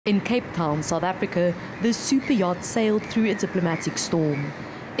In Cape Town, South Africa, the super yacht sailed through a diplomatic storm.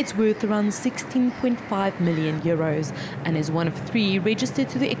 It's worth around 16.5 million euros and is one of 3 registered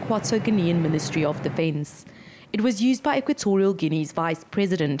to the Equatorial Guinean Ministry of Defence. It was used by Equatorial Guinea's Vice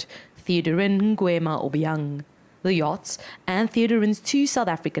President, Theodore Obiang. The yacht and Theodore's 2 South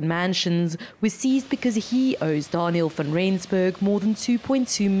African mansions were seized because he owes Daniel van Rensburg more than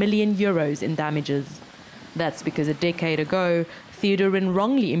 2.2 million euros in damages. That's because a decade ago, Theodore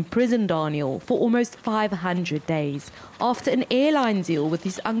wrongly imprisoned Daniel for almost 500 days after an airline deal with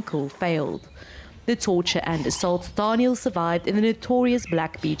his uncle failed. The torture and assault Daniel survived in the notorious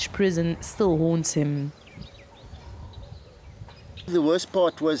Black Beach prison still haunts him. The worst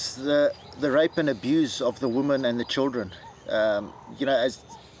part was the rape and abuse of the women and the children. To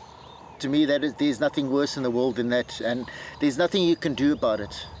me, there's nothing worse in the world than that, and there's nothing you can do about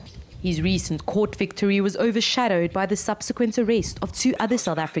it. His recent court victory was overshadowed by the subsequent arrest of 2 other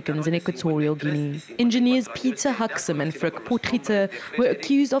South Africans in Equatorial Guinea. Engineers Peter Huxham and Frick Potgieter were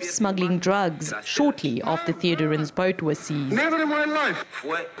accused of smuggling drugs shortly after Theodore's boat was seized. Never in my life.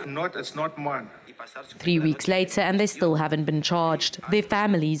 It's not mine. 3 weeks later, and they still haven't been charged. Their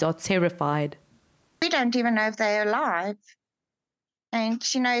families are terrified. We don't even know if they're alive. And,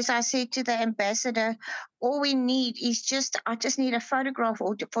 as I said to the ambassador, all we need is I just need a photograph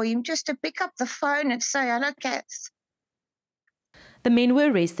for him just to pick up the phone and say, hello, cats. The men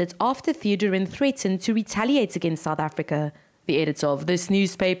were arrested after Theodore threatened to retaliate against South Africa. The editor of this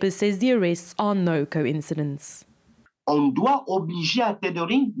newspaper says the arrests are no coincidence. On doit obliger à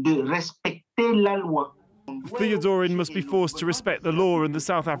Theodore de respecter la loi. Theodore must be forced to respect the law, and the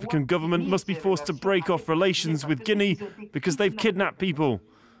South African government must be forced to break off relations with Guinea because they've kidnapped people.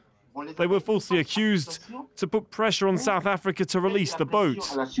 They were falsely accused to put pressure on South Africa to release the boat.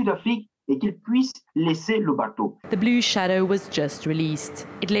 The Blue Shadow was just released.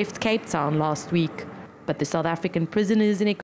 It left Cape Town last week, but the South African prisoners in